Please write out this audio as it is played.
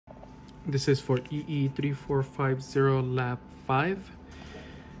This is for EE3450 Lab 5.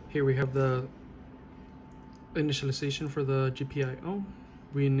 Here we have the initialization for the GPIO.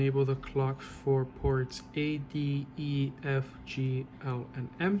 We enable the clock for ports A, D, E, F, G, L, and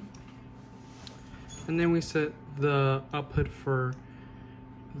M. And then we set the output for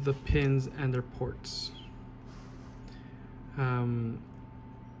the pins and their ports. In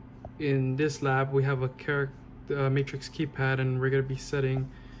this lab, we have a matrix keypad, and we're going to be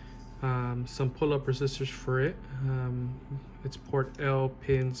setting some pull-up resistors for it. It's port L,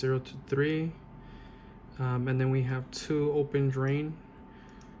 pin 0 to 3. And then we have 2 open drain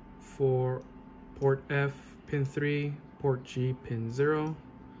for port F, pin 3, port G, pin 0,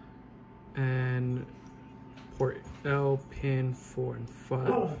 and port L, pin 4 and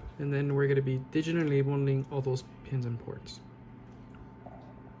 5. And then we're going to be digitally labeling all those pins and ports.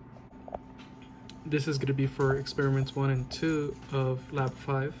 This is going to be for experiments 1 and 2 of Lab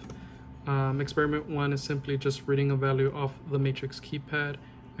 5. Experiment 1 is simply just reading a value off the matrix keypad,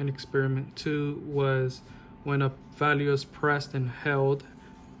 and experiment 2 was when a value is pressed and held,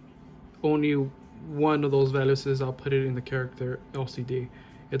 only one of those values is outputted in the character LCD.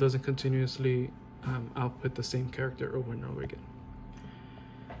 It doesn't continuously output the same character over and over again.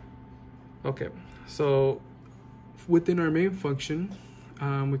 Okay, so within our main function,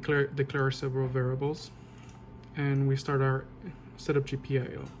 we declare several variables, and we start our setup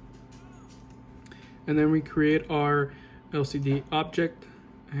GPIO. And then we create our LCD object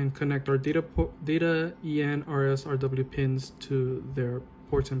and connect our data EN, RS, RW pins to their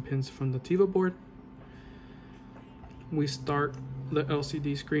ports and pins from the TIVA board. We start the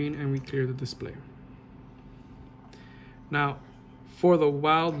LCD screen and we clear the display. Now, for the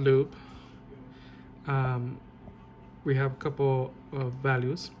while loop, we have a couple of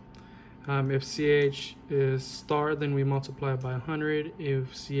values. If CH is star, then we multiply by 100.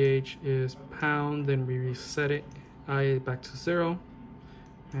 If CH is pound, then we reset it I back to 0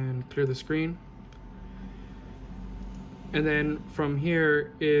 and clear the screen. And then from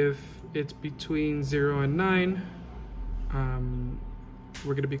here, if it's between 0 and 9,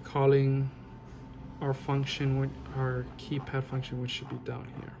 we're going to be calling our function, our keypad function, which should be down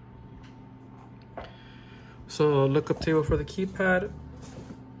here. So lookup table for the keypad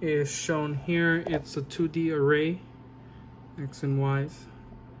is shown here. It's a 2D array, X and Y's,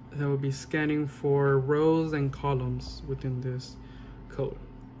 that will be scanning for rows and columns within this code.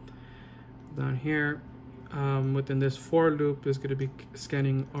 Down here, within this for loop, is going to be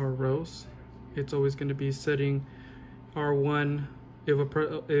scanning our rows. It's always going to be setting R1.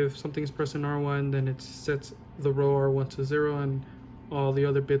 If something's pressing R1, then it sets the row R1 to 0 and all the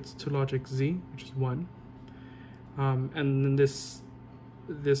other bits to logic Z, which is 1. And then this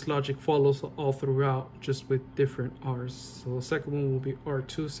logic follows all throughout, just with different R's. So the second one will be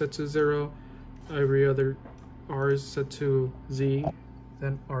R2 set to 0, every other R is set to Z,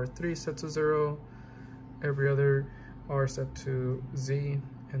 then R3 set to 0, every other R set to Z,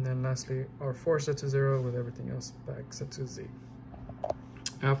 and then lastly R4 set to 0 with everything else back set to Z.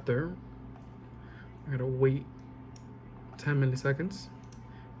 After, I'm gonna wait 10 milliseconds,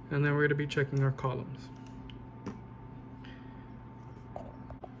 and then we're gonna be checking our columns.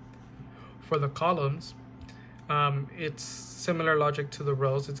 For the columns, it's similar logic to the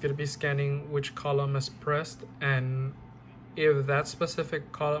rows. It's going to be scanning which column is pressed, and if that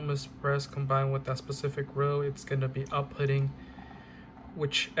specific column is pressed combined with that specific row, it's going to be outputting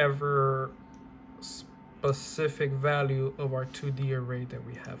whichever specific value of our 2D array that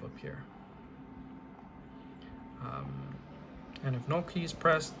we have up here. And if no key is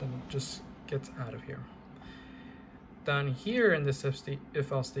pressed, then it just gets out of here. Down here in this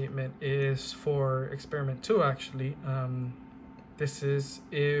if else statement is for experiment 2 actually. This is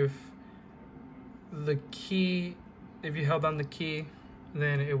if you held down the key,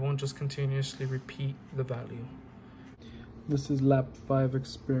 then it won't just continuously repeat the value. This is Lab 5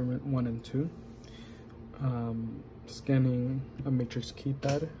 experiment 1 and 2. Scanning a matrix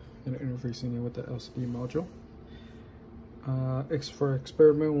keypad and interfacing it with the LCD module. For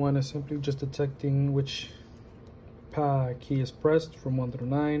experiment 1 is simply just detecting which key is pressed from 1 through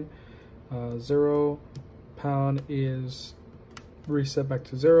 9. 0 pound is reset back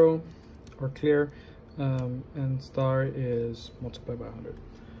to 0 or clear, and star is multiplied by 100.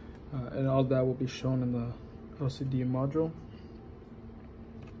 And all that will be shown in the LCD module.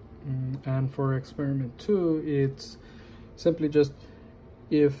 And for experiment 2, it's simply just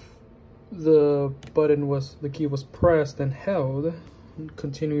if the key was pressed and held,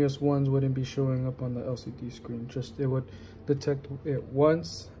 continuous ones wouldn't be showing up on the LCD screen. Just it would detect it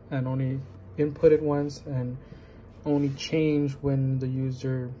once and only input it once, and only change when the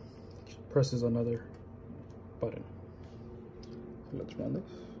user presses another button. So let's run this.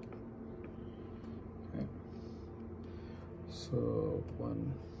 Okay. So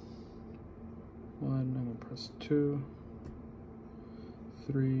one, I'm gonna press 2,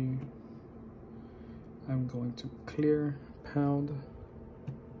 3. I'm going to clear, pound.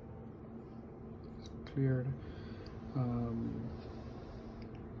 It's cleared.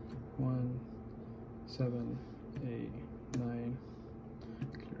 1, 7, 8, 9.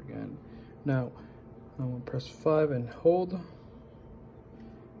 Clear again. Now I'm gonna press 5 and hold.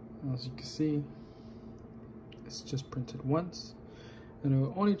 As you can see, it's just printed once, and it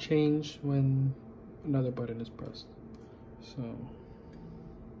will only change when another button is pressed. So